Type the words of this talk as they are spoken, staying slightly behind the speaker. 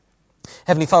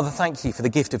Heavenly Father, thank you for the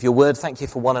gift of your word. Thank you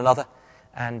for one another.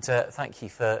 And thank you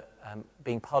for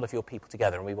being part of your people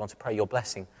together. And we want to pray your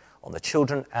blessing on the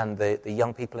children and the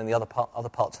young people in the other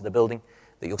parts of the building,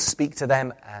 that you'll speak to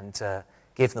them and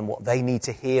give them what they need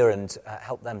to hear and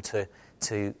help them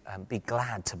to be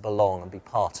glad to belong and be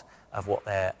part of what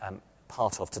they're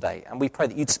part of today. And we pray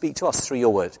that you'd speak to us through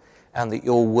your word, and that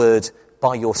your word,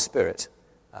 by your Spirit,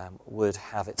 would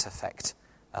have its effect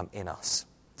in us.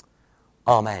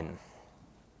 Amen.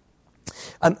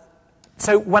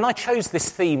 So when we chose this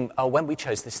theme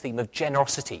of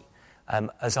generosity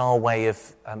as our way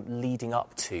of leading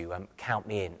up to Count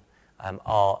Me In,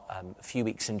 our few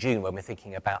weeks in June, when we're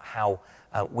thinking about how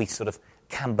we sort of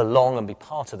can belong and be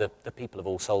part of the people of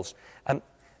All Souls,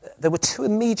 there were two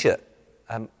immediate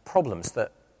problems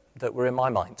that were in my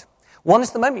mind. One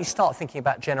is the moment you start thinking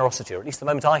about generosity, or at least the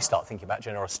moment I start thinking about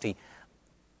generosity,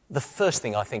 the first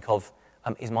thing I think of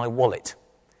is my wallet.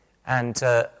 And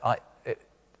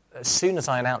as soon as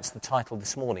I announced the title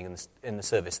this morning in the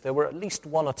service, there were at least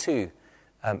one or two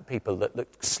people that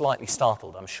looked slightly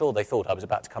startled. I'm sure they thought I was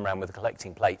about to come around with a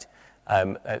collecting plate.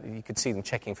 You could see them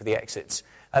checking for the exits.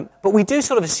 But we do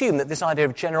sort of assume that this idea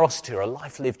of generosity, or a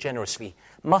life lived generously,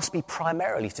 must be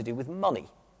primarily to do with money,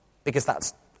 because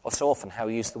that's so often how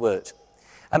we use the word.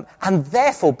 And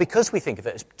therefore, because we think of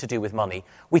it as to do with money,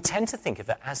 we tend to think of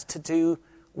it as to do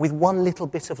with one little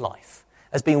bit of life,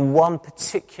 as being one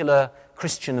particular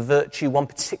Christian virtue, one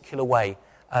particular way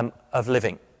of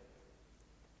living.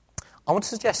 I want to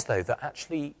suggest, though, that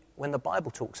actually when the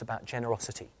Bible talks about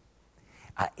generosity,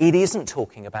 it isn't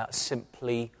talking about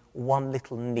simply one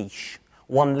little niche,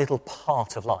 one little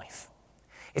part of life.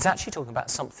 It's actually talking about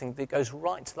something that goes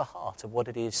right to the heart of what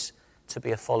it is to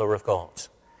be a follower of God.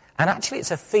 And actually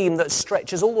it's a theme that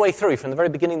stretches all the way through from the very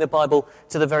beginning of the Bible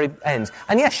to the very end.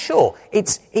 And yes, sure,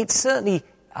 it certainly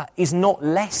is not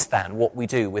less than what we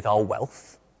do with our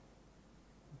wealth,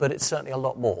 but it's certainly a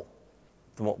lot more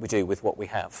than what we do with what we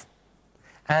have.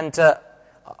 And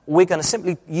we're going to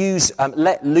simply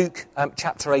let Luke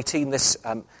chapter 18, this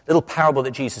little parable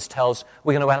that Jesus tells,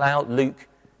 we're going to allow Luke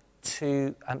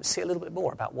to see a little bit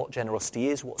more about what generosity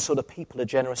is, what sort of people are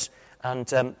generous,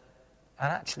 and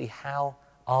actually how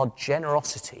our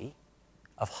generosity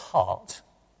of heart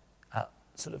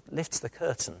sort of lifts the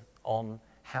curtain on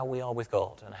how we are with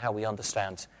God and how we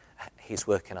understand his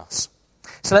work in us.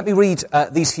 So let me read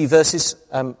these few verses,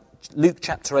 Luke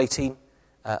chapter 18,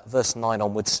 verse 9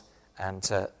 onwards, and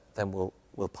then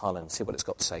we'll pile in and see what it's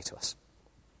got to say to us.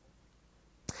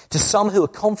 To some who are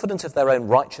confident of their own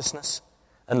righteousness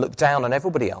and look down on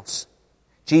everybody else,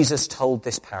 Jesus told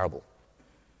this parable.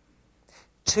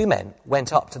 2 men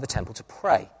went up to the temple to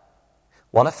pray,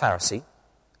 one a Pharisee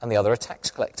and the other a tax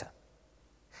collector.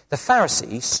 The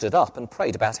Pharisee stood up and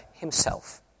prayed about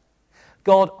himself.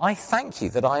 God, I thank you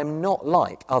that I am not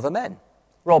like other men,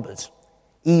 robbers,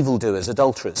 evildoers,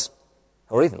 adulterers,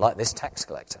 or even like this tax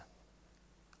collector.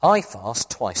 I fast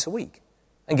twice a week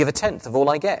and give 1/10 of all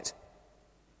I get.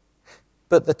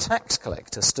 But the tax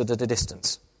collector stood at a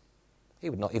distance. He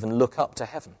would not even look up to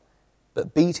heaven,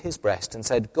 but beat his breast and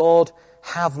said, God,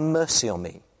 have mercy on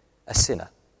me, a sinner.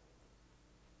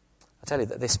 I tell you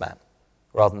that this man,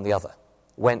 rather than the other,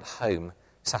 went home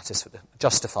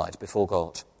justified before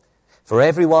God. For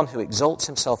everyone who exalts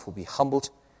himself will be humbled,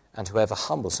 and whoever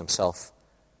humbles himself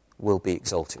will be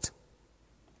exalted.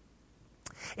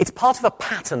 It's part of a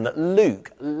pattern that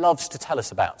Luke loves to tell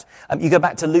us about. You go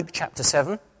back to Luke chapter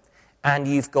 7, and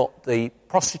you've got the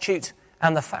prostitute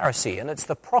and the Pharisee, and it's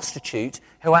the prostitute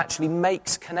who actually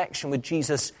makes connection with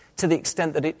Jesus to the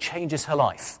extent that it changes her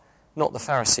life, not the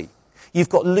Pharisee. You've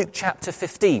got Luke chapter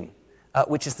 15,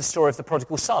 which is the story of the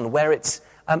prodigal son, where it's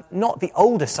not the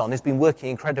older son who's been working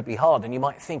incredibly hard and you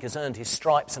might think has earned his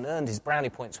stripes and earned his brownie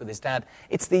points with his dad.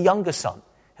 It's the younger son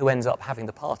who ends up having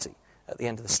the party at the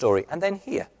end of the story. And then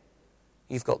here,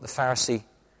 you've got the Pharisee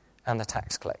and the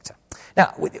tax collector.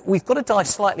 Now, we've got to dive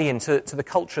slightly into the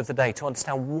culture of the day to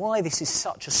understand why this is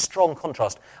such a strong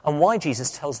contrast and why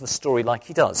Jesus tells the story like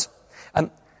he does.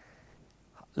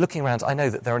 Looking around, I know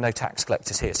that there are no tax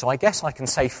collectors here, so I guess I can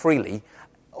say freely,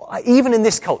 even in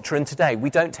this culture and today, we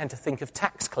don't tend to think of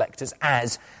tax collectors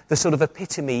as the sort of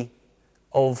epitome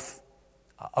of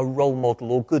a role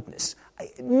model or goodness.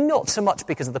 Not so much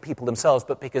because of the people themselves,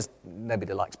 but because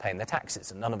nobody likes paying their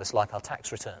taxes and none of us like our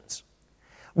tax returns.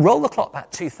 Roll the clock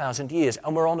back 2,000 years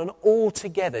and we're on an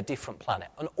altogether different planet,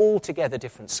 an altogether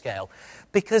different scale.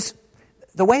 Because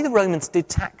the way the Romans did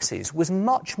taxes was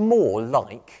much more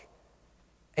like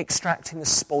extracting the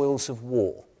spoils of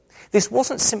war. This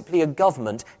wasn't simply a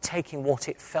government taking what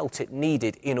it felt it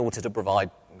needed in order to provide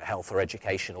health or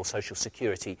education or social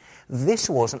security. This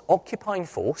was an occupying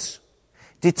force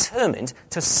determined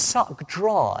to suck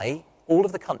dry all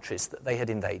of the countries that they had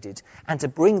invaded and to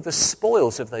bring the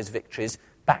spoils of those victories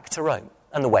back to Rome.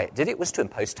 And the way it did it was to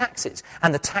impose taxes.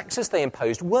 And the taxes they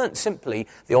imposed weren't simply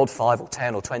the odd 5 or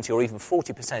 10 or 20 or even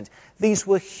 40%. These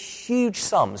were huge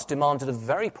sums demanded of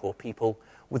very poor people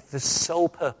with the sole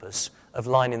purpose of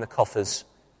lining the coffers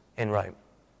in Rome.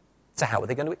 So how were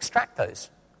they going to extract those?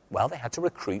 Well, they had to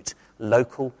recruit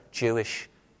local Jewish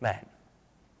men.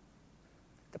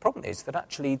 The problem is that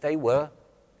actually they were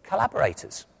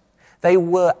collaborators. They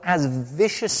were as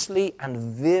viciously and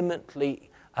vehemently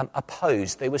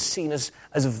opposed. They were seen as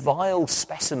vile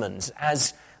specimens,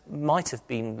 as might have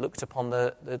been looked upon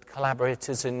the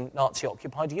collaborators in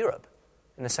Nazi-occupied Europe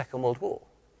in the Second World War.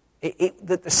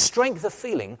 The strength of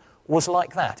feeling was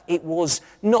like that. It was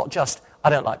not just, I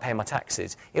don't like paying my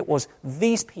taxes. It was,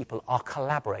 these people are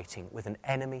collaborating with an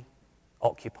enemy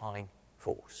occupying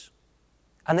force.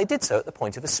 And they did so at the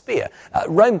point of a spear.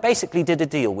 Rome basically did a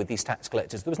deal with these tax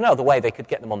collectors. There was no other way they could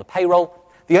get them on the payroll.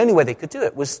 The only way they could do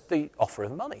it was the offer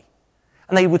of money.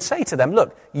 And they would say to them,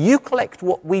 look, you collect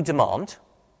what we demand,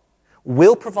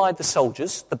 we'll provide the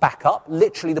soldiers, the backup,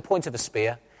 literally the point of a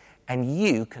spear, and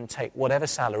you can take whatever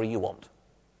salary you want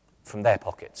from their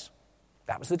pockets.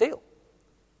 That was the deal.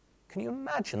 Can you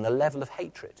imagine the level of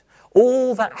hatred?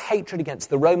 All that hatred against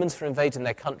the Romans for invading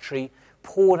their country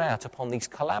poured out upon these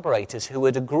collaborators who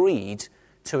had agreed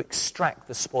to extract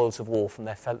the spoils of war from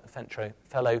their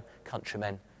fellow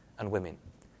countrymen and women.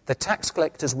 The tax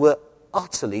collectors were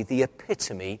utterly the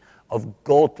epitome of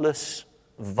godless,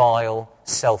 vile,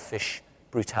 selfish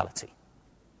brutality.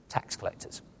 Tax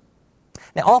collectors.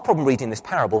 Now, our problem reading this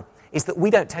parable is that we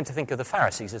don't tend to think of the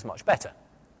Pharisees as much better.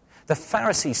 The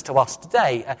Pharisees to us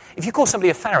today, if you call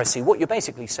somebody a Pharisee, what you're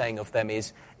basically saying of them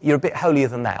is, you're a bit holier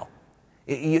than thou.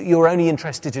 You're only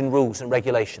interested in rules and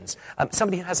regulations.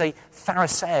 Somebody who has a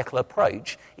Pharisaical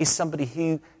approach is somebody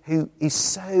who is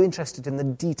so interested in the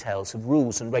details of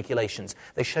rules and regulations.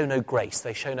 They show no grace.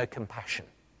 They show no compassion.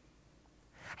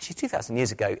 Actually, 2,000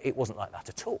 years ago, it wasn't like that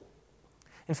at all.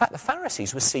 In fact, the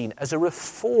Pharisees were seen as a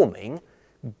reforming,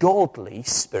 godly,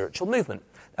 spiritual movement.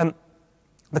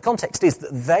 The context is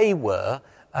that they were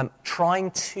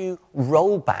trying to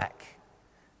roll back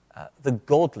the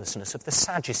godlessness of the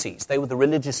Sadducees. They were the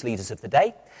religious leaders of the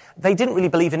day. They didn't really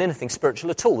believe in anything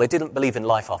spiritual at all. They didn't believe in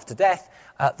life after death.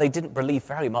 They didn't believe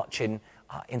very much in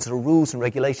sort of rules and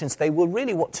regulations. They were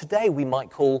really what today we might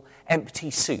call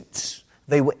empty suits.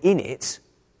 They were in it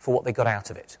for what they got out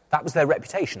of it. That was their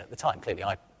reputation at the time. Clearly,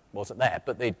 I wasn't there,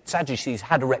 but the Sadducees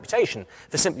had a reputation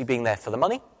for simply being there for the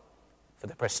money, for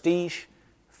the prestige,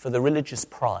 for the religious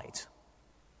pride.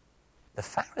 The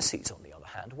Pharisees, on the other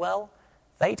hand, well,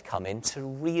 they'd come in to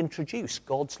reintroduce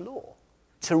God's law,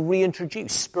 to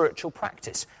reintroduce spiritual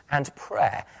practice and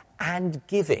prayer and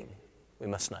giving, we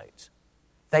must note.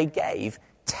 They gave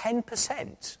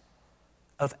 10%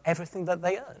 of everything that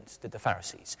they earned, did the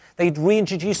Pharisees. They'd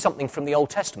reintroduced something from the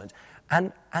Old Testament,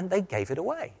 and they gave it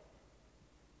away.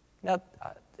 Now,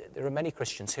 there are many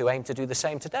Christians who aim to do the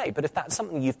same today, but if that's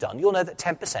something you've done, you'll know that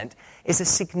 10% is a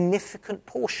significant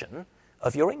portion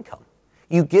of your income.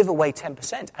 You give away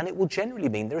 10%, and it will generally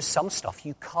mean there is some stuff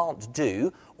you can't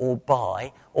do or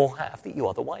buy or have that you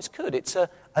otherwise could. It's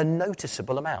a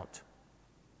noticeable amount.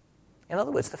 In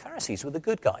other words, the Pharisees were the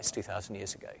good guys 2,000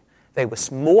 years ago. They were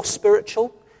more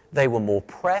spiritual, they were more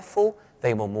prayerful,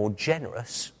 they were more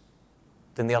generous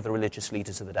than the other religious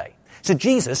leaders of the day. So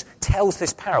Jesus tells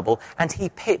this parable, and he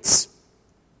pits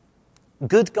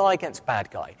good guy against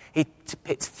bad guy. He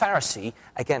pits Pharisee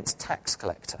against tax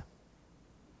collector.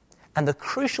 And the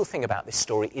crucial thing about this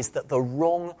story is that the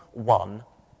wrong one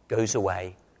goes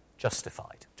away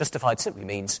justified. Justified simply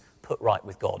means put right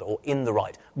with God, or in the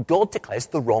right. God declares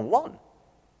the wrong one.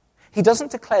 He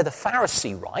doesn't declare the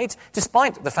Pharisee right,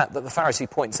 despite the fact that the Pharisee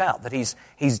points out that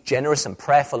he's generous and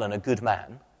prayerful and a good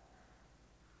man.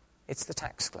 It's the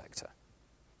tax collector.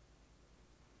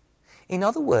 In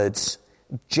other words,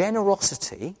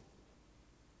 generosity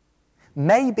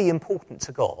may be important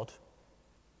to God,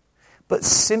 but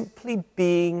simply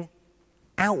being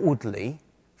outwardly,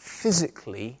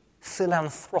 physically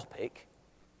philanthropic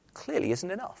clearly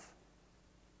isn't enough.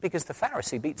 Because the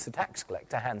Pharisee beats the tax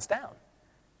collector hands down.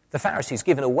 The Pharisee's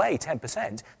given away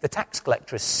 10%. The tax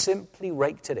collector has simply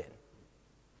raked it in.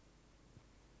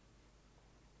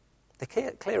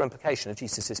 The clear implication of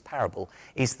Jesus' parable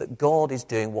is that God is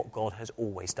doing what God has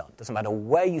always done. Doesn't matter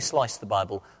where you slice the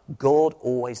Bible, God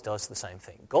always does the same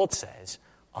thing. God says,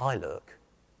 I look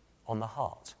on the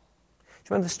heart. Do you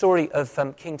remember the story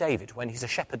of King David when he's a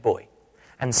shepherd boy?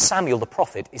 And Samuel the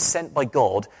prophet is sent by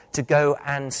God to go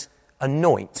and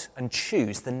anoint and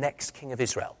choose the next king of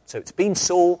Israel. So it's been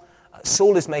Saul.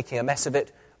 Saul is making a mess of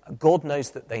it. God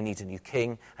knows that they need a new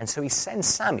king. And so he sends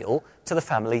Samuel to the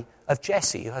family of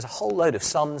Jesse, who has a whole load of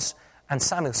sons. And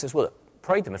Samuel says, well,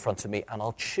 parade them in front of me and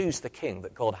I'll choose the king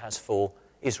that God has for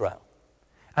Israel.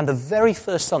 And the very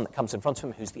first son that comes in front of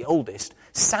him, who's the oldest,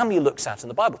 Samuel looks at, and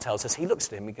the Bible tells us, he looks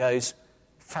at him and goes,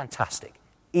 fantastic,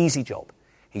 easy job.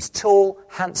 He's tall,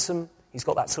 handsome, he's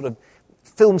got that sort of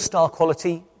film star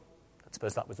quality. I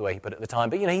suppose that was the way he put it at the time.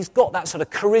 But, he's got that sort of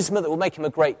charisma that will make him a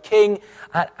great king.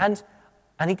 And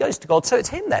he goes to God, so it's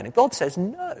him then. And God says,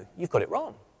 no, you've got it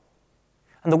wrong.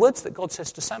 And the words that God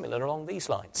says to Samuel are along these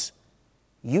lines.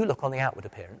 You look on the outward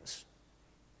appearance,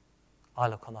 I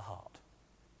look on the heart.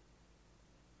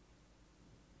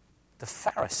 The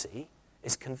Pharisee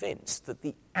is convinced that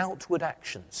the outward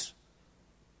actions,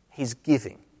 his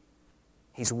giving,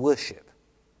 his worship,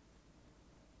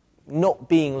 not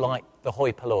being like the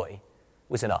hoi polloi,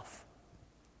 was enough.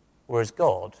 Whereas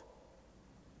God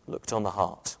looked on the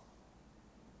heart.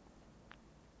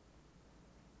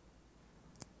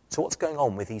 So what's going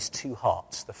on with these two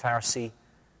hearts, the Pharisee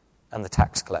and the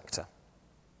tax collector?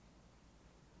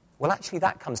 Well, actually,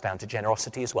 that comes down to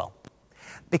generosity as well.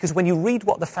 Because when you read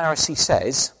what the Pharisee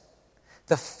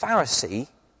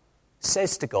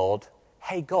says to God,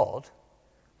 hey, God,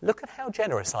 look at how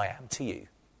generous I am to you.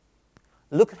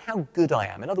 Look at how good I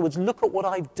am. In other words, look at what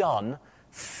I've done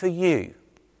for you.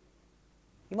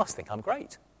 You must think I'm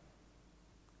great.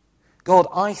 God,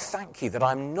 I thank you that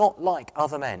I'm not like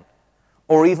other men,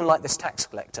 or even like this tax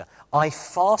collector. I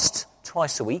fast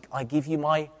twice a week. I give you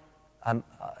my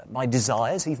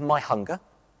desires, even my hunger,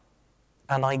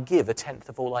 and I give a tenth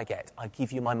of all I get. I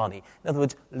give you my money. In other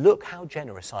words, look how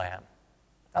generous I am.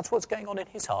 That's what's going on in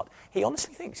his heart. He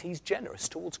honestly thinks he's generous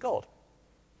towards God.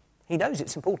 He knows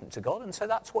it's important to God, and so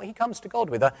that's what he comes to God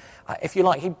with. If you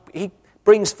like, he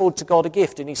brings forward to God a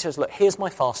gift, and he says, look, here's my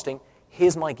fasting,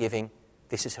 here's my giving,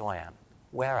 this is who I am.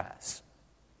 Whereas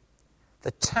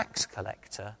the tax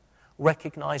collector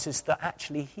recognizes that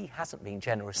actually he hasn't been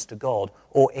generous to God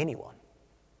or anyone.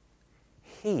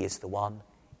 He is the one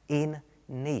in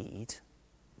need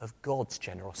of God's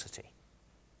generosity.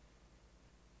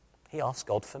 He asks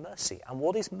God for mercy. And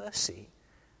what is mercy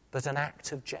but an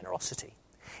act of generosity?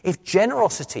 If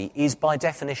generosity is by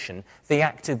definition the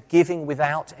act of giving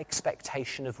without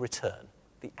expectation of return,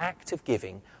 the act of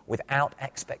giving without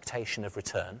expectation of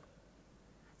return,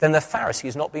 then the Pharisee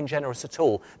has not been generous at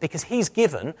all, because he's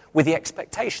given with the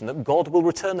expectation that God will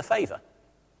return the favour.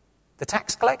 The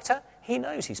tax collector, he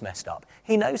knows he's messed up.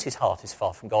 He knows his heart is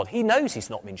far from God. He knows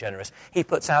he's not been generous. He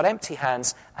puts out empty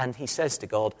hands and he says to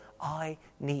God, I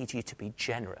need you to be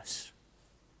generous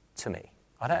to me.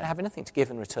 I don't have anything to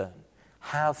give in return.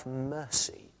 Have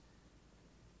mercy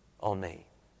on me.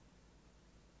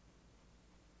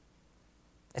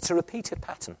 It's a repeated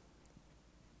pattern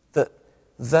that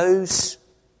those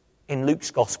in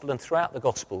Luke's gospel and throughout the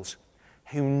gospels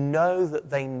who know that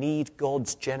they need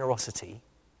God's generosity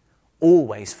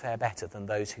always fare better than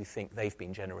those who think they've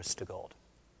been generous to God.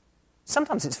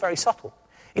 Sometimes it's very subtle.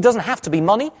 It doesn't have to be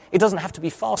money. It doesn't have to be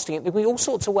fasting. It can be all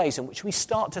sorts of ways in which we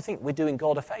start to think we're doing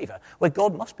God a favour, where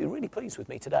God must be really pleased with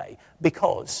me today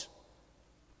because...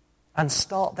 And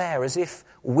start there as if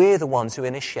we're the ones who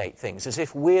initiate things, as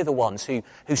if we're the ones who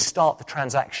start the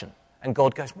transaction. And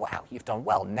God goes, wow, you've done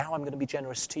well. Now I'm going to be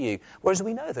generous to you. Whereas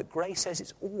we know that grace says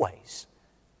it's always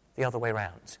the other way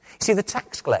around. You see, the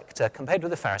tax collector, compared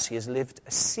with the Pharisee, has lived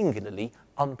a singularly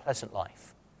unpleasant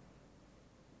life.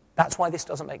 That's why this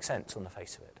doesn't make sense on the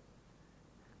face of it.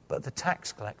 But the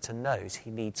tax collector knows he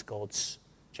needs God's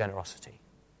generosity.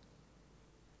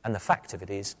 And the fact of it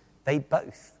is, they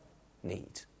both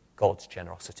need God's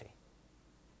generosity.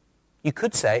 You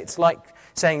could say it's like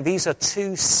saying these are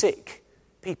two sick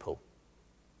people.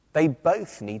 They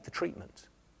both need the treatment.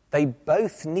 They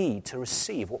both need to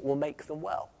receive what will make them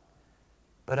well.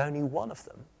 But only one of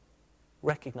them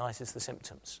recognizes the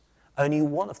symptoms. Only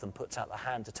one of them puts out the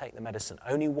hand to take the medicine.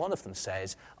 Only one of them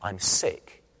says, I'm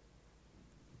sick.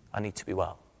 I need to be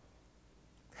well.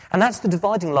 And that's the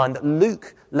dividing line that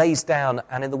Luke lays down,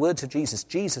 and in the words of Jesus,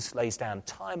 Jesus lays down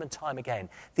time and time again.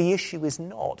 The issue is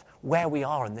not where we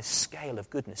are in this scale of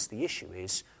goodness. The issue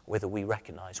is whether we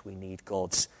recognize we need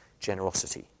God's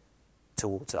generosity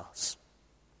towards us.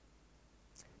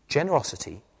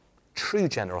 Generosity, true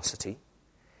generosity,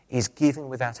 is giving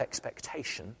without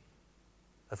expectation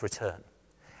of return.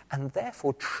 And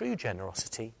therefore, true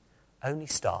generosity can only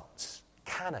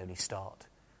start,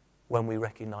 when we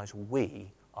recognize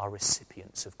we are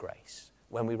recipients of grace,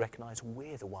 when we recognize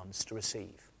we're the ones to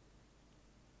receive.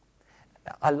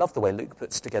 I love the way Luke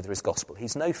puts together his gospel.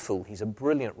 He's no fool. He's a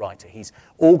brilliant writer. He's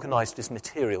organised his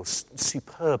materials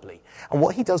superbly. And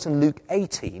what he does in Luke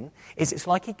 18 is it's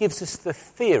like he gives us the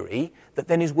theory that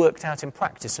then is worked out in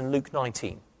practice in Luke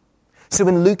 19. So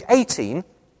in Luke 18,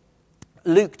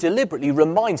 Luke deliberately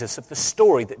reminds us of the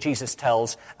story that Jesus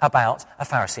tells about a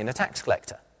Pharisee and a tax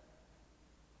collector.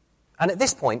 And at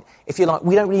this point, if you like,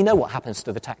 we don't really know what happens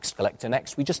to the tax collector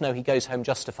next. We just know he goes home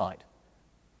justified.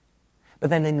 But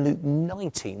then in Luke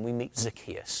 19, we meet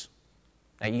Zacchaeus.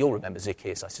 Now, you'll remember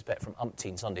Zacchaeus, I suspect, from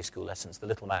umpteen Sunday school lessons, the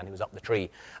little man who was up the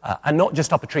tree. And not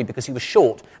just up a tree because he was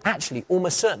short, actually,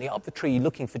 almost certainly up the tree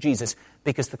looking for Jesus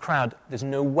because the crowd, there's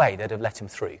no way they'd have let him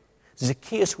through.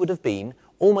 Zacchaeus would have been,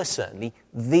 almost certainly,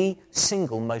 the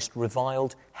single most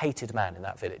reviled, hated man in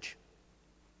that village.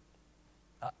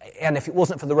 And if it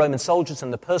wasn't for the Roman soldiers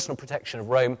and the personal protection of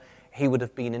Rome, he would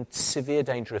have been in severe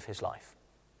danger of his life.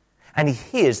 And he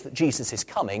hears that Jesus is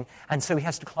coming, and so he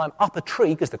has to climb up a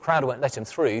tree, because the crowd won't let him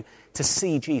through, to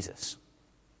see Jesus.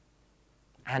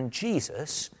 And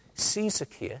Jesus sees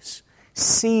Zacchaeus,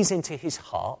 sees into his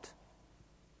heart,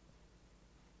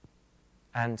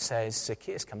 and says,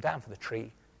 Zacchaeus, come down from the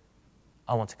tree.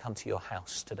 I want to come to your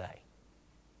house today.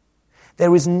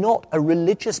 There is not a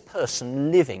religious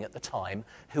person living at the time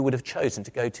who would have chosen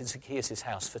to go to Zacchaeus'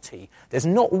 house for tea. There's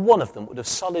not one of them that would have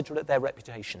sullied their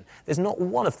reputation. There's not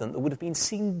one of them that would have been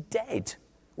seen dead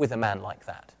with a man like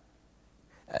that.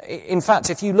 In fact,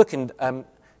 if you look in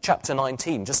chapter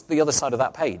 19, just the other side of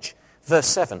that page, verse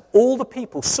 7, all the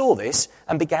people saw this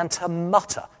and began to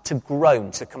mutter, to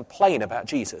groan, to complain about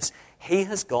Jesus. He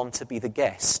has gone to be the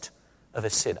guest of a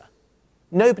sinner.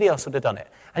 Nobody else would have done it.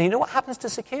 And you know what happens to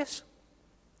Zacchaeus?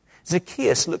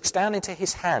 Zacchaeus looks down into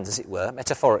his hands, as it were,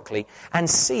 metaphorically, and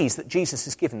sees that Jesus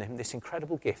has given him this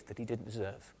incredible gift that he didn't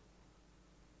deserve.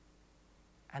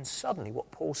 And suddenly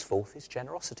what pours forth is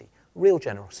generosity, real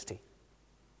generosity.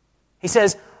 He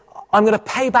says, I'm going to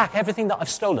pay back everything that I've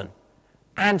stolen,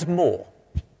 and more.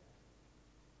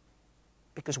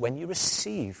 Because when you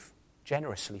receive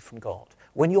generously from God,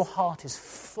 when your heart is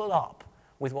full up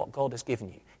with what God has given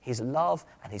you, his love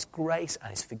and his grace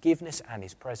and his forgiveness and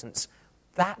his presence,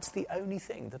 that's the only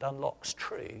thing that unlocks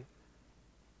true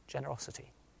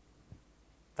generosity.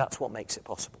 That's what makes it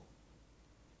possible.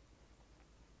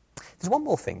 There's one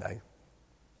more thing, though.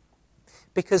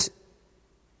 Because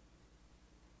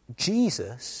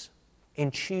Jesus,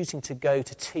 in choosing to go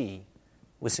to tea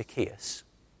with Zacchaeus,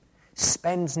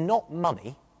 spends not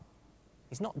money.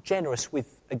 He's not generous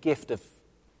with a gift of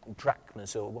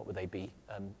drachmas, or what would they be?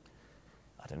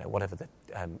 I don't know, whatever the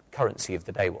currency of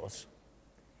the day was.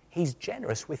 He's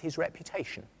generous with his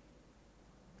reputation.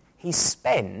 He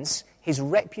spends his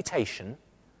reputation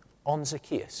on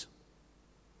Zacchaeus.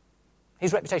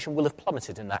 His reputation will have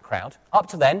plummeted in that crowd. Up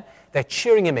to then, they're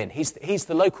cheering him in. He's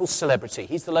the local celebrity.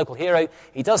 He's the local hero.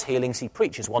 He does healings. He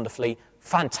preaches wonderfully.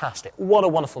 Fantastic. What a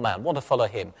wonderful man. Want to follow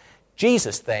him.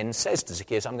 Jesus then says to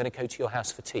Zacchaeus, I'm going to go to your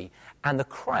house for tea. And the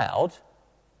crowd,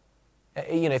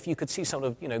 if you could see some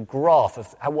sort of, graph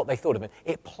of what they thought of him,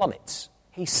 it plummets.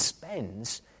 He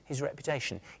spends his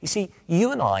reputation. You see,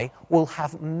 you and I will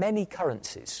have many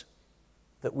currencies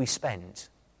that we spend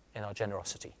in our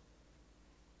generosity.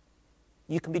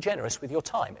 You can be generous with your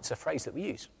time. It's a phrase that we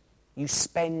use. You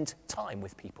spend time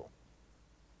with people.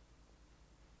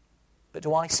 But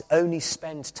do I only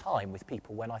spend time with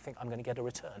people when I think I'm going to get a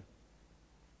return?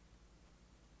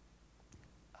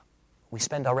 We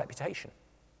spend our reputation.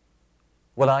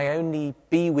 Will I only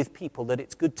be with people that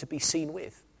it's good to be seen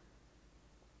with?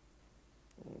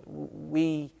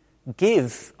 We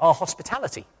give our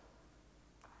hospitality.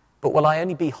 But will I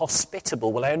only be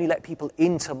hospitable? Will I only let people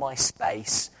into my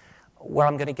space where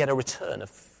I'm going to get a return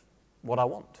of what I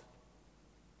want?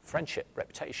 Friendship,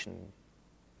 reputation.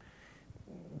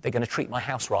 They're going to treat my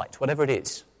house right, whatever it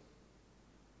is.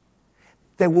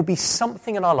 There will be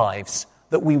something in our lives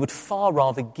that we would far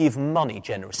rather give money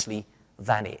generously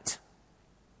than it.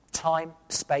 Time,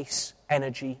 space,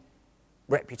 energy,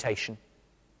 reputation.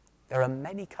 There are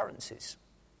many currencies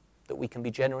that we can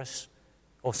be generous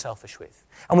or selfish with.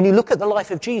 And when you look at the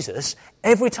life of Jesus,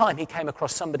 every time he came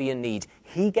across somebody in need,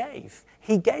 he gave.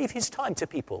 He gave his time to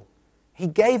people. He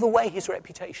gave away his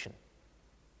reputation.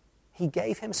 He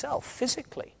gave himself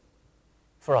physically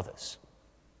for others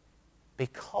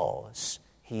because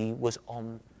he was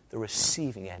on the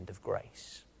receiving end of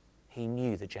grace. He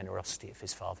knew the generosity of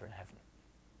his Father in heaven.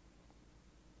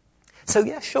 So,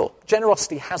 yeah, sure,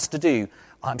 generosity has to do,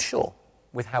 I'm sure,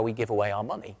 with how we give away our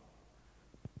money.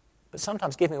 But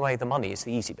sometimes giving away the money is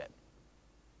the easy bit.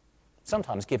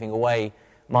 Sometimes giving away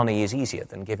money is easier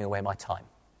than giving away my time,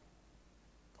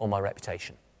 or my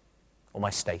reputation, or my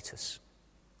status,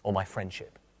 or my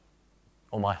friendship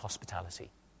or my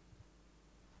hospitality.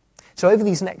 So over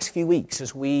these next few weeks,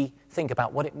 as we think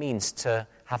about what it means to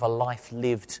have a life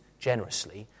lived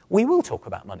generously, we will talk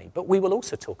about money, but we will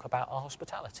also talk about our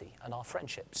hospitality and our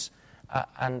friendships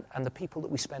and the people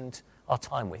that we spend our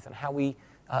time with and how we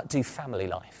do family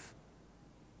life.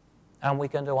 And we're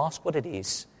going to ask what it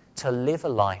is to live a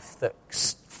life that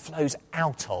flows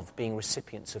out of being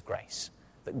recipients of grace,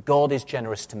 that God is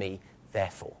generous to me,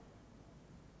 therefore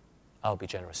I'll be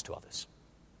generous to others.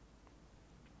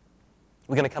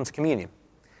 We're going to come to communion.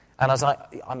 And as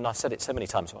I've said it so many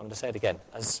times, but I'm going to say it again,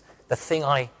 as the thing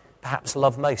I perhaps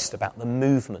love most about the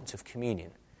movement of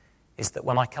communion is that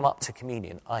when I come up to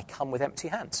communion, I come with empty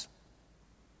hands.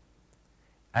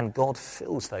 And God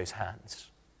fills those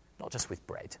hands, not just with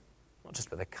bread, not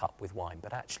just with a cup with wine,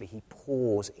 but actually he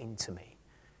pours into me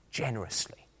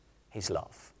generously his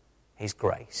love, his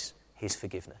grace, his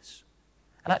forgiveness.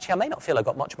 And actually, I may not feel I've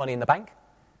got much money in the bank.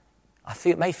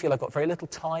 May feel I've got very little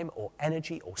time or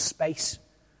energy or space.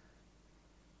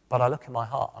 But I look in my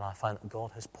heart and I find that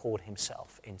God has poured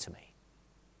himself into me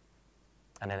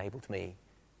and enabled me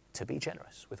to be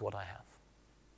generous with what I have.